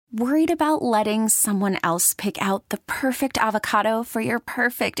Worried about letting someone else pick out the perfect avocado for your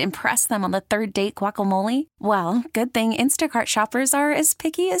perfect impress them on the third date guacamole? Well, good thing Instacart shoppers are as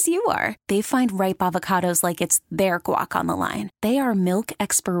picky as you are. They find ripe avocados like it's their guac on the line. They are milk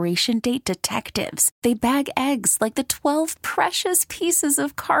expiration date detectives. They bag eggs like the 12 precious pieces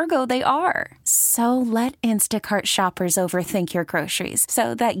of cargo they are. So let Instacart shoppers overthink your groceries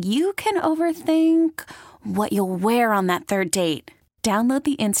so that you can overthink what you'll wear on that third date. Download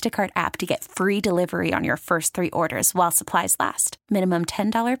the Instacart app to get free delivery on your first 3 orders while supplies last. Minimum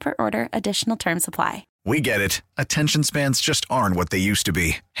 $10 per order. Additional terms apply. We get it. Attention spans just aren't what they used to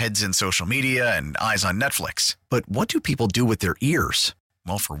be. Heads in social media and eyes on Netflix. But what do people do with their ears?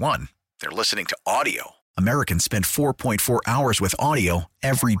 Well, for one, they're listening to audio. Americans spend 4.4 hours with audio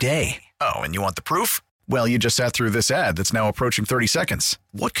every day. Oh, and you want the proof? Well, you just sat through this ad that's now approaching 30 seconds.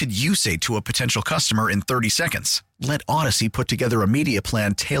 What could you say to a potential customer in 30 seconds? Let Odyssey put together a media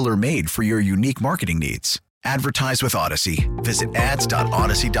plan tailor-made for your unique marketing needs. Advertise with Odyssey. Visit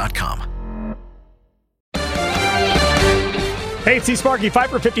ads.odyssey.com. Hey, it's Sparky,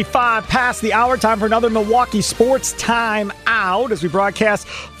 Fifer 55 past the hour. Time for another Milwaukee Sports Time Out as we broadcast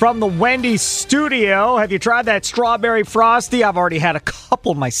from the Wendy's studio. Have you tried that Strawberry Frosty? I've already had a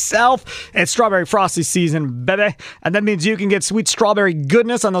couple myself. It's Strawberry Frosty season, baby. And that means you can get sweet strawberry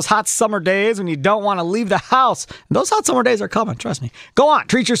goodness on those hot summer days when you don't want to leave the house. And those hot summer days are coming, trust me. Go on,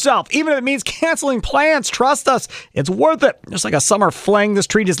 treat yourself. Even if it means canceling plans, trust us, it's worth it. Just like a summer fling, this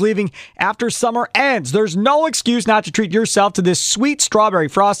treat is leaving after summer ends. There's no excuse not to treat yourself to this sweet strawberry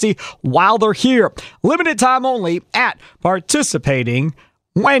frosty while they're here. Limited time only at participating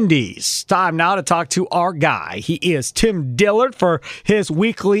Wendy's. Time now to talk to our guy. He is Tim Dillard for his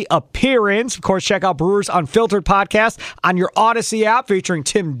weekly appearance. Of course, check out Brewers Unfiltered podcast on your Odyssey app featuring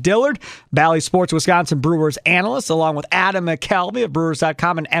Tim Dillard, Bally Sports Wisconsin Brewers analyst, along with Adam McKelvey of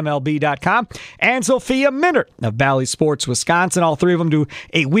Brewers.com and MLB.com, and Sophia Minert of Bally Sports Wisconsin. All three of them do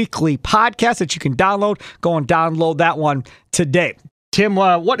a weekly podcast that you can download. Go and download that one today. Tim,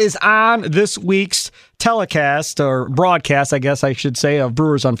 what is on this week's telecast, or broadcast, I guess I should say, of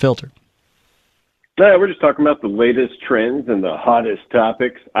Brewers Unfiltered? No, we're just talking about the latest trends and the hottest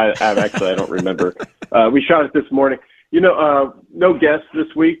topics. I don't remember. We shot it this morning. No guests this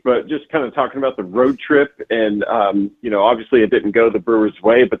week, but just kind of talking about the road trip. And, obviously it didn't go the Brewers'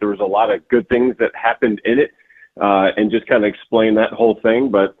 way, but there was a lot of good things that happened in it, and just kind of explain that whole thing.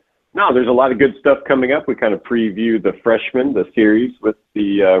 But no, there's a lot of good stuff coming up. We kind of preview the freshmen, the series with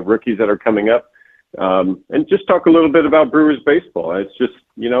the rookies that are coming up, and just talk a little bit about Brewers baseball. It's just,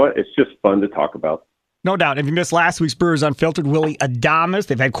 it's just fun to talk about. No doubt. If you missed last week's Brewers Unfiltered, Willie Adames,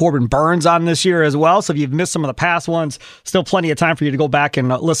 they've had Corbin Burns on this year as well. So if you've missed some of the past ones, still plenty of time for you to go back and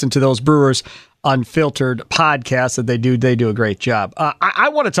listen to those Brewers Unfiltered podcasts that they do. They do a great job. I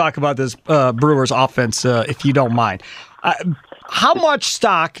want to talk about this Brewers offense, if you don't mind. How much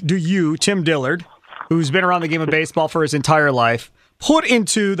stock do you, Tim Dillard, who's been around the game of baseball for his entire life, put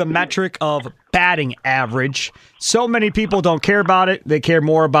into the metric of batting average? So many people don't care about it. They care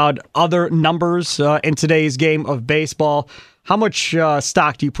more about other numbers in today's game of baseball. How much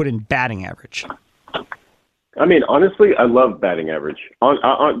stock do you put in batting average? I mean, honestly, I love batting average.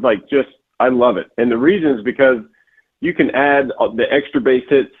 I love it. And the reason is because you can add the extra base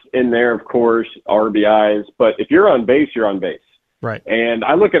hits in there, of course, RBIs. But if you're on base, you're on base. Right. And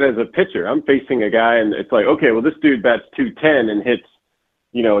I look at it as a pitcher. I'm facing a guy, and it's like, okay, well, this dude bats 210 and hits,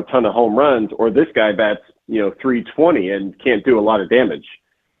 a ton of home runs, or this guy bats, 320 and can't do a lot of damage.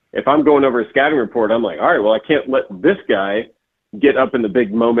 If I'm going over a scouting report, I'm like, all right, well, I can't let this guy get up in the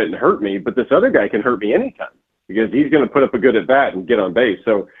big moment and hurt me, but this other guy can hurt me anytime because he's going to put up a good at bat and get on base.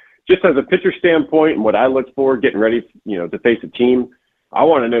 So just as a pitcher standpoint and what I look for, getting ready, to face a team, I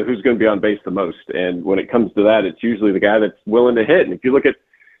want to know who's going to be on base the most. And when it comes to that, it's usually the guy that's willing to hit. And if you look at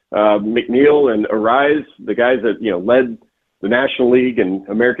McNeil and Arise, the guys that, led the National League and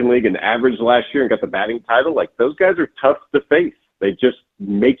American League in average last year and got the batting title, like those guys are tough to face. They just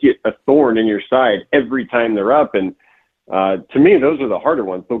make it a thorn in your side every time they're up. And to me, those are the harder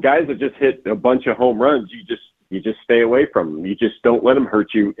ones. So guys that just hit a bunch of home runs, you just stay away from them. You just don't let them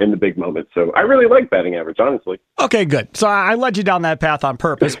hurt you in the big moments. So I really like batting average, honestly. Okay, good. So I led you down that path on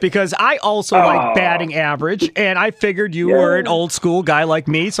purpose because I also like batting average, and I figured you were an old school guy like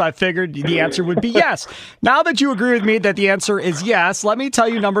me, so I figured the answer would be yes. Now that you agree with me that the answer is yes, let me tell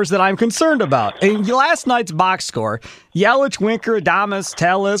you numbers that I'm concerned about. In last night's box score, Yelich, Winker, Adames,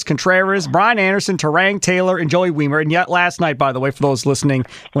 Tellez, Contreras, Brian Anderson, Terang, Taylor, and Joey Wiemer. And yet last night, by the way, for those listening,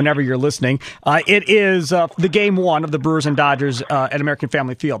 whenever you're listening, it is the game one of the Brewers and Dodgers at American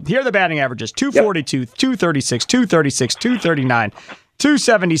Family Field. Here are the batting averages: 242, 236, 236, 239,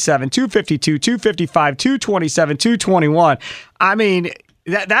 277, 252, 255, 227, 221. I mean,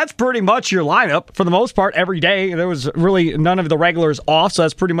 that's pretty much your lineup for the most part every day. There was really none of the regulars off, so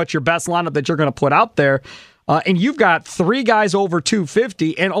that's pretty much your best lineup that you're going to put out there. And you've got 3 guys over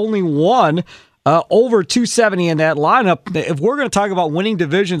 250 and only 1 over 270 in that lineup. If we're going to talk about winning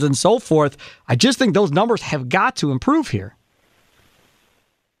divisions and so forth, I just think those numbers have got to improve here.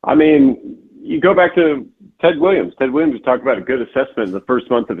 I mean, you go back to Ted Williams. Ted Williams talked about a good assessment in the first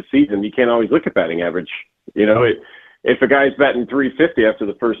month of the season. You can't always look at batting average. You know, if a guy's batting 350 after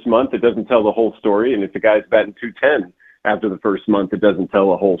the first month, it doesn't tell the whole story. And if a guy's batting 210 after the first month, it doesn't tell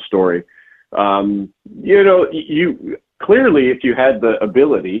the whole story. You know, you clearly, if you had the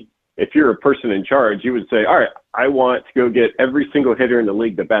ability, if you're a person in charge, you would say, all right, I want to go get every single hitter in the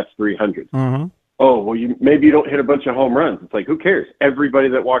league that bats 300. Mm-hmm. Oh, well, maybe you don't hit a bunch of home runs. It's like, who cares? Everybody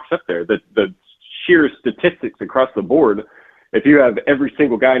that walks up there, the sheer statistics across the board, if you have every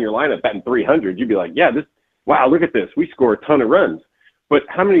single guy in your lineup batting 300, you'd be like, yeah, wow, look at this. We score a ton of runs. But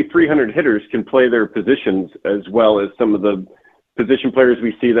how many 300 hitters can play their positions as well as some of the position players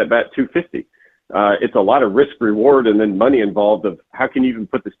we see that bat 250? It's a lot of risk reward and then money involved of how can you even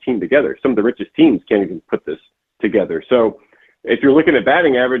put this team together? Some of the richest teams can't even put this together. So if you're looking at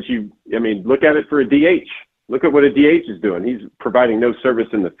batting average, look at it for a DH. Look at what a DH is doing. He's providing no service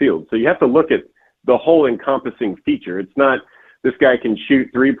in the field. So you have to look at the whole encompassing feature. It's not this guy can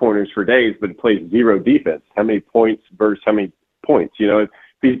shoot 3-pointers for days, but plays 0 defense. How many points versus how many points? You know, if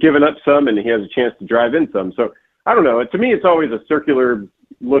he's given up some and he has a chance to drive in some. So I don't know. To me, it's always a circular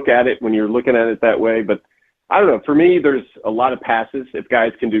look at it when you're looking at it that way. But I don't know. For me, there's a lot of passes if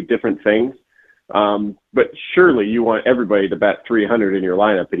guys can do different things. But surely you want everybody to bat 300 in your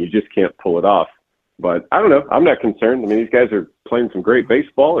lineup, and you just can't pull it off. But I don't know. I'm not concerned. I mean, these guys are playing some great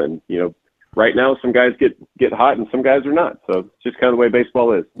baseball, and, you know, right now some guys get hot and some guys are not. So it's just kind of the way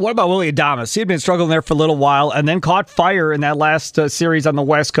baseball is. What about Willie Adames? He had been struggling there for a little while and then caught fire in that last series on the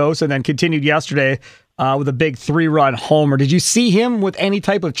West Coast and then continued yesterday with a big 3-run homer. Did you see him with any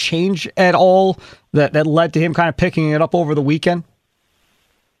type of change at all that led to him kind of picking it up over the weekend?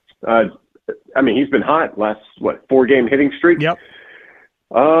 I mean, he's been hot last, 4-game hitting streak? Yep.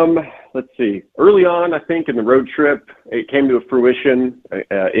 Let's see. Early on, I think, in the road trip, it came to a fruition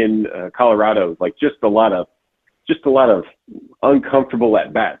in Colorado. Like just a lot of uncomfortable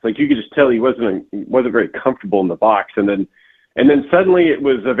at bats. Like you could just tell he wasn't very comfortable in the box. And then suddenly it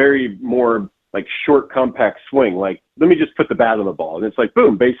was a very more like short, compact swing. Like, let me just put the bat on the ball, and it's like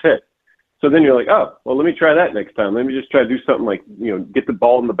boom, base hit. So then you're like, oh, well, let me try that next time. Let me just try to do something like, you know, get the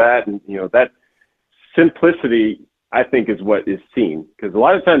ball in the bat, and you know that simplicity, I think, is what is seen. Because a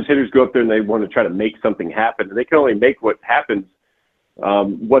lot of times hitters go up there and they want to try to make something happen, and they can only make what happens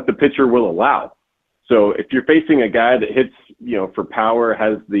what the pitcher will allow. So if you're facing a guy that hits, you know, for power,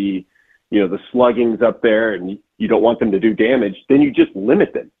 has the, you know, the sluggings up there, and you don't want them to do damage, then you just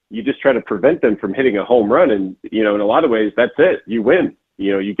limit them. You just try to prevent them from hitting a home run, and, you know, in a lot of ways, that's it. You win.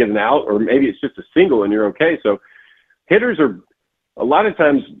 You know, you get an out, or maybe it's just a single and you're okay. So hitters are, a lot of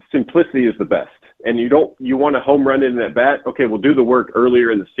times, simplicity is the best. And you want a home run in that bat. Okay, well, do the work earlier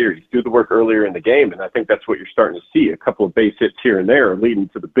in the series, do the work earlier in the game. And I think that's what you're starting to see. A couple of base hits here and there are leading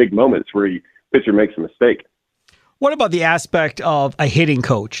to the big moments where pitcher makes a mistake. What about the aspect of a hitting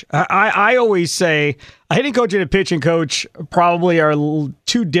coach? I always say a hitting coach and a pitching coach probably are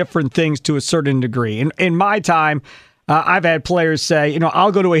two different things to a certain degree. In my time, I've had players say, you know,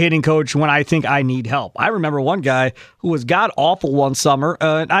 I'll go to a hitting coach when I think I need help. I remember one guy who was god-awful one summer,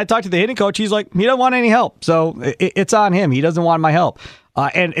 and I talked to the hitting coach. He's like, he doesn't want any help, so it's on him. He doesn't want my help.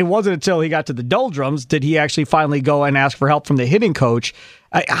 And it wasn't until he got to the doldrums did he actually finally go and ask for help from the hitting coach.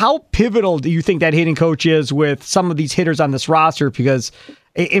 How pivotal do you think that hitting coach is with some of these hitters on this roster? Because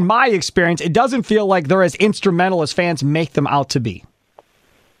in my experience, it doesn't feel like they're as instrumental as fans make them out to be.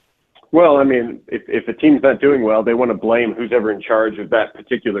 Well, I mean, if a team's not doing well, they want to blame who's ever in charge of that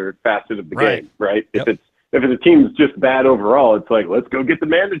particular facet of the game, right? Yep. If the team's just bad overall, it's like, let's go get the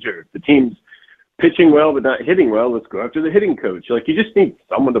manager. If the team's pitching well but not hitting well, let's go after the hitting coach. Like, you just need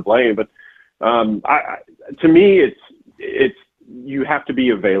someone to blame. But to me, it's you have to be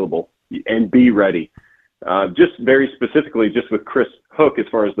available and be ready. Just very specifically, just with Chris Hook, as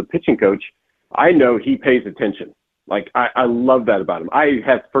far as the pitching coach, I know he pays attention. Like, I love that about him. I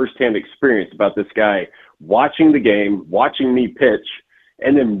have firsthand experience about this guy watching the game, watching me pitch,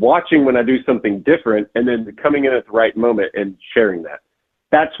 and then watching when I do something different, and then coming in at the right moment and sharing that.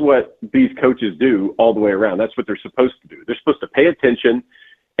 That's what these coaches do all the way around. That's what they're supposed to do. They're supposed to pay attention,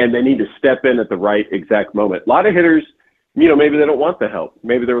 and they need to step in at the right exact moment. A lot of hitters, you know, maybe they don't want the help.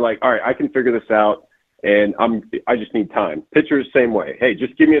 Maybe they're like, all right, I can figure this out. and I just need time. Pitchers, same way. Hey,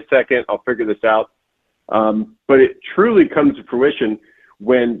 just give me a second. I'll figure this out. But it truly comes to fruition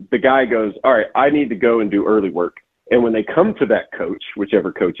when the guy goes, all right, I need to go and do early work. And when they come to that coach,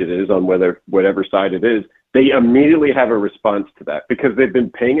 whichever coach it is on whatever side it is, they immediately have a response to that because they've been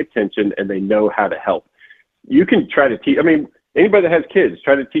paying attention and they know how to help. You can try to teach. I mean, anybody that has kids,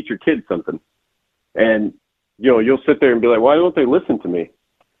 try to teach your kids something. And, you'll sit there and be like, why don't they listen to me?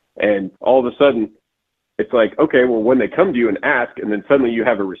 And all of a sudden, it's like, okay, well, when they come to you and ask, and then suddenly you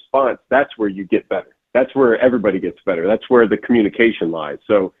have a response, that's where you get better. That's where everybody gets better. That's where the communication lies.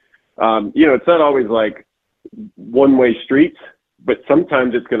 So, it's not always like one-way streets, but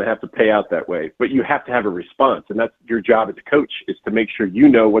sometimes it's going to have to pay out that way. But you have to have a response, and that's your job as a coach, is to make sure you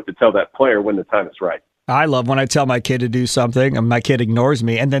know what to tell that player when the time is right. I love when I tell my kid to do something and my kid ignores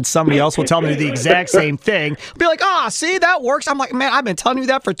me, and then somebody else will tell me the exact same thing. Be like, see, that works. I'm like, man, I've been telling you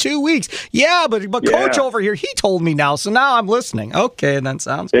that for 2 weeks. Yeah, but Coach over here, he told me now, so now I'm listening. Okay, then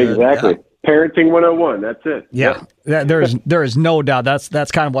sounds good. Exactly. Yeah. Parenting 101, that's it. Yeah. There is no doubt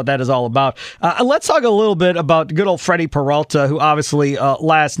that's kind of what that is all about. Let's talk a little bit about good old Freddie Peralta, who obviously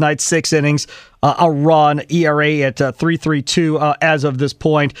last night, 6 innings, a run, ERA at 3.32 as of this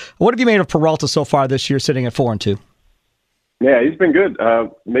point. What have you made of Peralta so far this year, sitting at 4-2? Yeah, he's been good.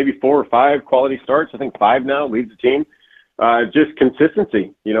 Maybe 4 or 5 quality starts. I think 5 now, leads the team. Just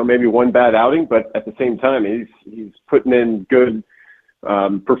consistency, maybe one bad outing, but at the same time, he's putting in good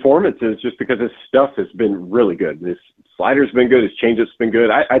performances just because his stuff has been really good. His slider's been good. His changeup's been good.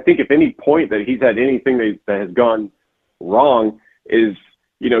 I think if any point that he's had anything that has gone wrong is,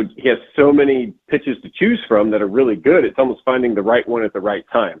 he has so many pitches to choose from that are really good. It's almost finding the right one at the right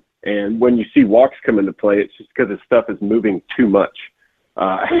time. And when you see walks come into play, it's just because his stuff is moving too much.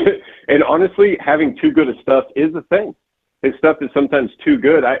 And honestly, having too good of stuff is a thing. His stuff is sometimes too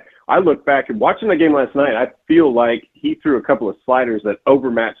good. I look back and watching the game last night, I feel like he threw a couple of sliders that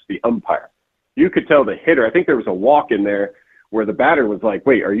overmatched the umpire. You could tell the hitter, I think there was a walk in there where the batter was like,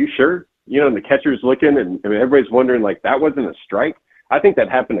 wait, are you sure? And the catcher's looking and everybody's wondering, like, that wasn't a strike. I think that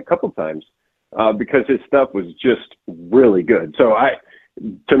happened a couple times because his stuff was just really good. So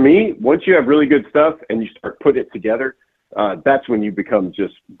to me, once you have really good stuff and you start putting it together, that's when you become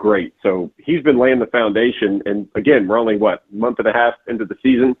just great. So he's been laying the foundation. And again, we're only month and a half into the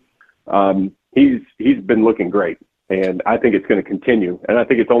season. He's been looking great, and I think it's going to continue, and I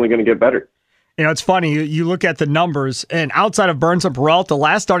think it's only going to get better. It's funny. You look at the numbers, and outside of Burns and Peralta, the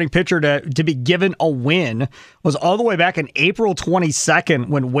last starting pitcher to be given a win was all the way back in April 22nd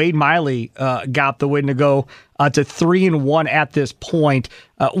when Wade Miley got the win to go to 3-1 at this point.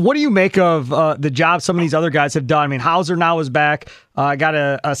 What do you make of the job some of these other guys have done? I mean, Hauser now is back, got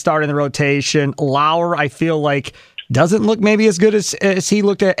a start in the rotation. Lauer, I feel like, doesn't look maybe as good as he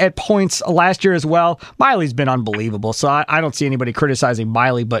looked at points last year as well. Miley's been unbelievable, so I don't see anybody criticizing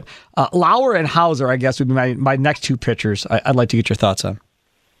Miley, but Lauer and Hauser, I guess, would be my next 2 pitchers I'd like to get your thoughts on.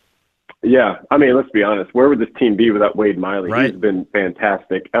 Yeah, I mean, let's be honest. Where would this team be without Wade Miley? Right. He's been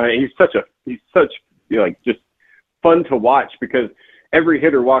fantastic. He's such just fun to watch because every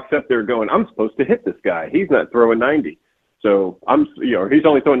hitter walks up there going, I'm supposed to hit this guy. He's not throwing 90. So he's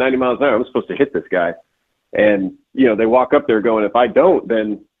only throwing 90 miles an hour. I'm supposed to hit this guy. And, they walk up there going, if I don't,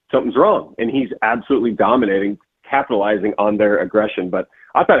 then something's wrong. And he's absolutely dominating, capitalizing on their aggression. But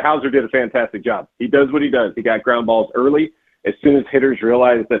I thought Hauser did a fantastic job. He does what he does. He got ground balls early. As soon as hitters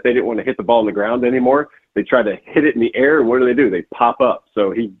realized that they didn't want to hit the ball on the ground anymore, they try to hit it in the air. And what do? They pop up.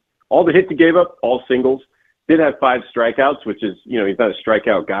 So all the hits he gave up, all singles. Did have 5 strikeouts, which is, he's not a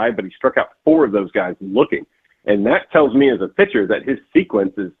strikeout guy, but he struck out 4 of those guys looking. And that tells me as a pitcher that his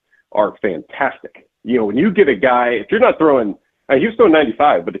sequences are fantastic. When you get a guy, if you're not throwing, he was throwing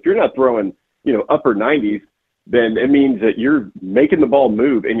 95, but if you're not throwing, upper 90s, then it means that you're making the ball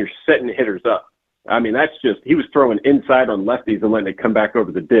move and you're setting hitters up. I mean, he was throwing inside on lefties and letting it come back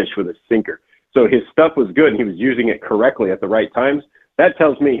over the dish with a sinker. So his stuff was good and he was using it correctly at the right times. That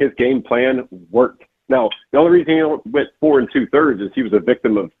tells me his game plan worked. Now, the only reason he went 4 2/3 is he was a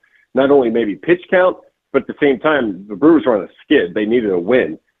victim of not only maybe pitch count, but at the same time, the Brewers were on a skid. They needed a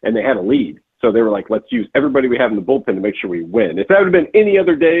win and they had a lead. So they were like, let's use everybody we have in the bullpen to make sure we win. If that would have been any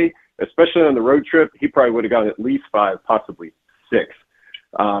other day, especially on the road trip, he probably would have gotten at least 5, possibly 6.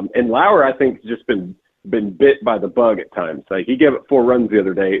 And Lauer, I think, has just been bit by the bug at times. Like, he gave up 4 runs the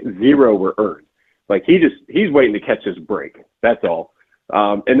other day, 0 were earned. Like, he's waiting to catch his break. That's all.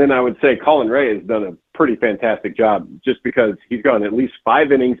 And then I would say Colin Ray has done a pretty fantastic job just because he's gone at least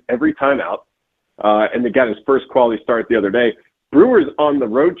 5 innings every time out. And they got his first quality start the other day. Brewers on the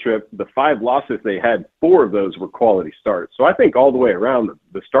road trip, the 5 losses they had, 4 of those were quality starts. So I think all the way around,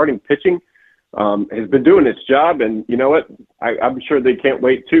 the starting pitching has been doing its job. And you know what? I'm sure they can't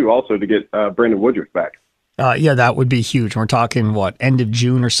wait, too, also to get Brandon Woodruff back. Yeah, that would be huge. We're talking, end of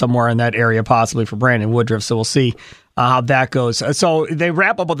June or somewhere in that area possibly for Brandon Woodruff. So we'll see how that goes. So they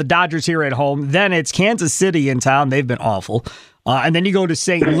wrap up with the Dodgers here at home. Then it's Kansas City in town. They've been awful. And then you go to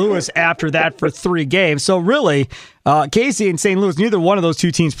St. Louis after that for 3 games. So really, Casey and St. Louis, neither one of those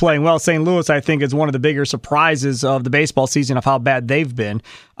two teams playing well. St. Louis, I think, is one of the bigger surprises of the baseball season of how bad they've been.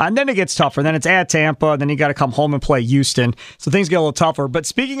 And then it gets tougher. Then it's at Tampa. Then you got to come home and play Houston. So things get a little tougher. But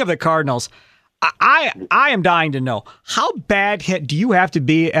speaking of the Cardinals, I am dying to know, how bad do you have to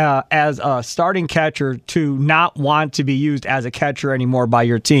be as a starting catcher to not want to be used as a catcher anymore by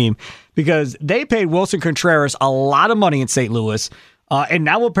your team? Because they paid Wilson Contreras a lot of money in St. Louis, and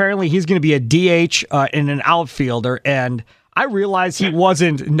now apparently he's going to be a DH and an outfielder. And I realize he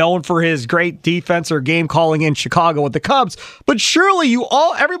wasn't known for his great defense or game calling in Chicago with the Cubs, but surely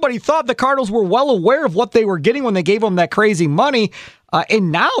everybody thought the Cardinals were well aware of what they were getting when they gave him that crazy money.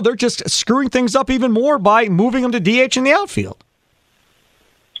 And now they're just screwing things up even more by moving him to DH in the outfield.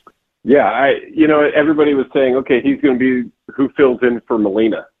 Yeah, everybody was saying, okay, he's going to be who fills in for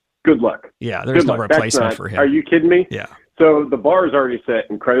Molina. Good luck. Yeah, there's no replacement for him. Are you kidding me? Yeah. So the bar is already set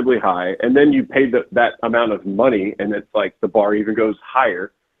incredibly high, and then you pay that amount of money, and it's like the bar even goes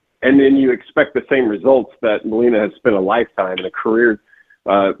higher, and then you expect the same results that Molina has spent a lifetime and a career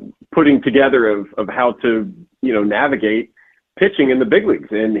putting together of how to navigate pitching in the big leagues.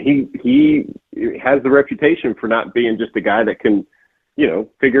 And he has the reputation for not being just a guy that can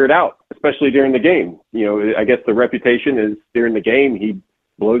figure it out, especially during the game. I guess the reputation is during the game he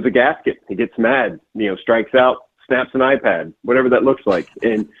blows a gasket, he gets mad, strikes out, snaps an iPad, whatever that looks like.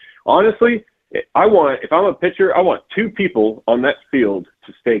 And honestly, if I'm a pitcher, I want 2 people on that field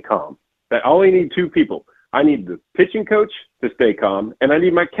to stay calm. I only need 2 people. I need the pitching coach to stay calm, and I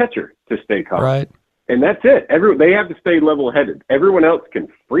need my catcher to stay calm. Right. And that's it. They have to stay level-headed. Everyone else can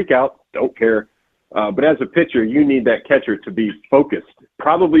freak out, don't care. But as a pitcher, you need that catcher to be focused,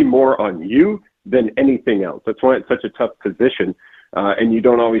 probably more on you than anything else. That's why it's such a tough position. And you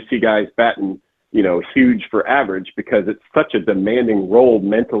don't always see guys batting, huge for average, because it's such a demanding role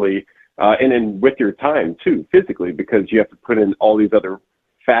mentally and then with your time, too, physically, because you have to put in all these other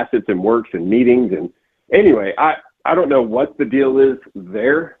facets and works and meetings. And anyway, I don't know what the deal is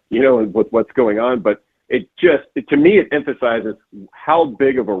there, with what's going on, but to me, it emphasizes how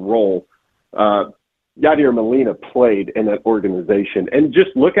big of a role Yadier Molina played in that organization. And just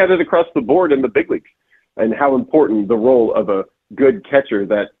look at it across the board in the big leagues and how important the role of a good catcher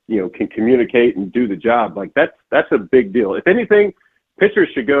that, can communicate and do the job. Like that's a big deal. If anything, pitchers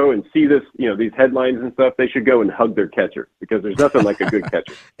should go and see this, these headlines and stuff. They should go and hug their catcher, because there's nothing like a good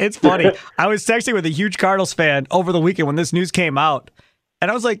catcher. It's funny. I was texting with a huge Cardinals fan over the weekend when this news came out, and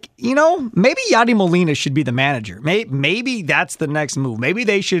I was like, maybe Yadier Molina should be the manager. Maybe that's the next move. Maybe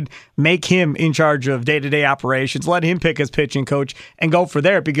they should make him in charge of day-to-day operations, let him pick his pitching coach, and go for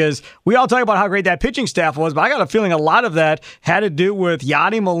there, because we all talk about how great that pitching staff was, but I got a feeling a lot of that had to do with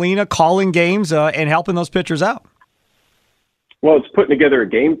Yadier Molina calling games and helping those pitchers out. Well, it's putting together a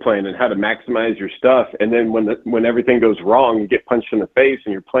game plan and how to maximize your stuff. And then when everything goes wrong, you get punched in the face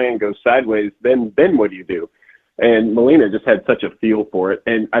and your plan goes sideways, then what do you do? And Molina just had such a feel for it.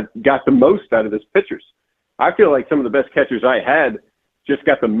 And I got the most out of his pitchers. I feel like some of the best catchers I had just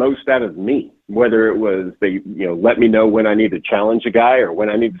got the most out of me, whether it was they, let me know when I need to challenge a guy or when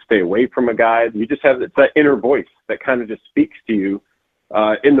I need to stay away from a guy. You just have it's that inner voice that kind of just speaks to you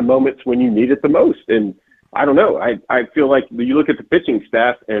in the moments when you need it the most. And I don't know. I feel like you look at the pitching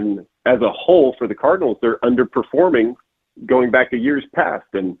staff, and as a whole for the Cardinals, they're underperforming going back to years past.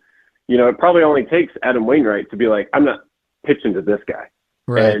 And, it probably only takes Adam Wainwright to be like, I'm not pitching to this guy.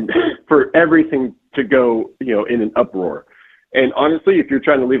 Right. And for everything to go, in an uproar. And honestly, if you're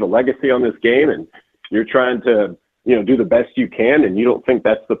trying to leave a legacy on this game and you're trying to, do the best you can, and you don't think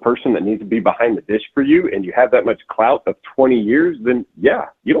that's the person that needs to be behind the dish for you, and you have that much clout of 20 years, then yeah,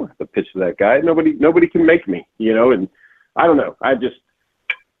 you don't have to pitch to that guy. Nobody can make me, and I don't know.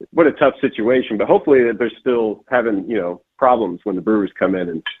 What a tough situation, but hopefully they're still having, problems when the Brewers come in,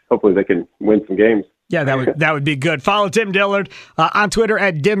 and hopefully they can win some games. Yeah, that would be good. Follow Tim Dillard on Twitter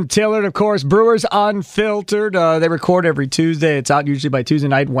at DimTillard. Of course, Brewers Unfiltered. They record every Tuesday. It's out usually by Tuesday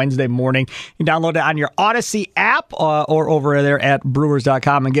night, Wednesday morning. You can download it on your Odyssey app or over there at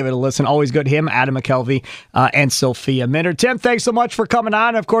Brewers.com and give it a listen. Always good. Him, Adam McKelvey, and Sophia Minter. Tim, thanks so much for coming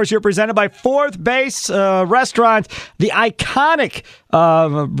on. Of course, you're presented by Fourth Base Restaurant, the iconic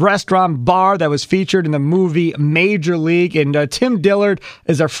restaurant bar that was featured in the movie Major League. And Tim Dillard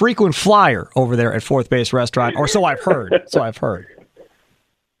is a frequent flyer over there at Fourth Base Restaurant, or so I've heard.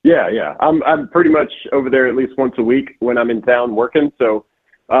 Yeah. I'm pretty much over there at least once a week when I'm in town working. So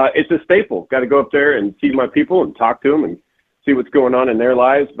it's a staple. Got to go up there and see my people and talk to them and see what's going on in their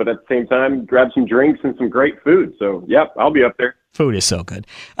lives. But at the same time, grab some drinks and some great food. So, yep, I'll be up there. Food is so good.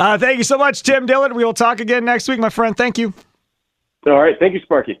 Thank you so much, Tim Dillard. We will talk again next week, my friend. Thank you. All right. Thank you,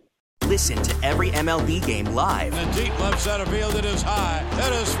 Sparky. Listen to every MLB game live. In the deep left center field, it is high,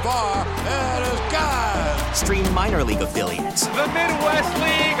 it is far, it is gone. Stream minor league affiliates. The Midwest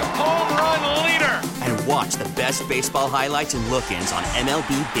League home run leader. And watch the best baseball highlights and look-ins on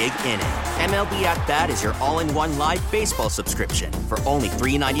MLB Big Inning. MLB At Bat is your all-in-one live baseball subscription for only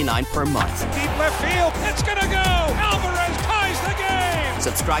 $3.99 per month. Deep left field, it's gonna go. Alvarez ties the game.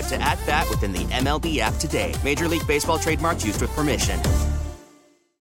 Subscribe to At Bat within the MLB app today. Major League Baseball trademarks used with permission.